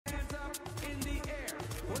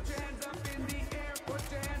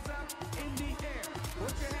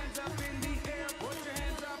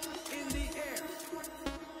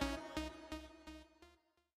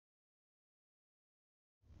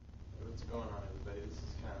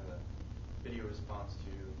kind of a video response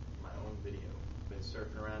to my own video. Been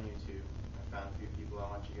surfing around YouTube. I found a few people I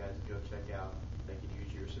want you guys to go check out. They could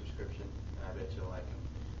use your subscription, and I bet you'll like them.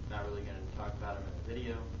 Not really going to talk about them in the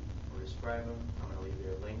video or describe them. I'm going to leave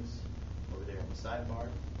their links over there in the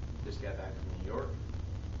sidebar. Just got back from New York.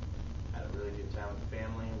 Had a really good time with the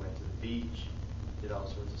family. Went to the beach. Did all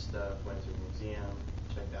sorts of stuff. Went to a museum.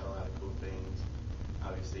 Checked out a lot of cool things.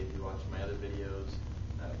 Obviously, if you watch my other videos,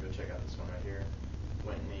 go check out this one right here.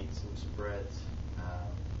 Went and ate some spreads.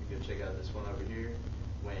 Go check out this one over here.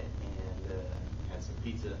 Went and had some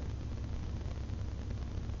pizza.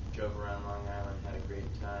 Drove around Long Island, had a great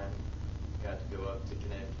time. Got to go up to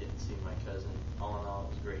Connecticut and see my cousin. All in all, it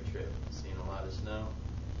was a great trip. Seen a lot of snow.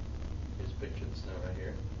 Here's a picture of the snow right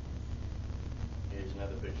here. Here's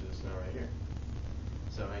another picture of the snow right here.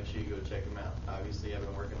 So make sure you go check them out. Obviously, I've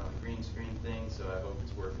been working on the green screen thing, so I hope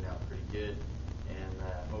it's working out pretty good. And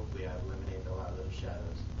hopefully I've eliminated a lot of those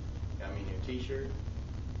shadows. Got me a new t-shirt.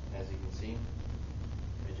 As you can see,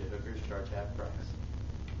 midget hookers charge half price.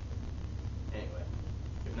 Anyway,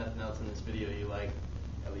 if nothing else in this video you like,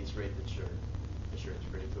 at least rate the shirt. The shirt's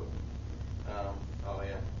pretty cool. Oh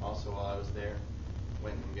yeah, also while I was there,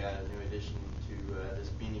 went and got a new addition to this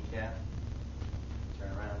beanie cap.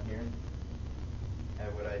 Turn around here.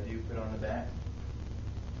 Have what I do put on the back.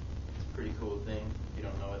 It's a pretty cool thing. If you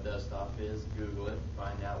don't know what dust off is, Google it,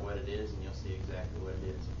 find out what it is, and you'll see exactly what it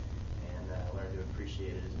is. And learn to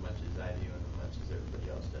appreciate it as much as I do and as much as everybody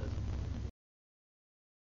else does.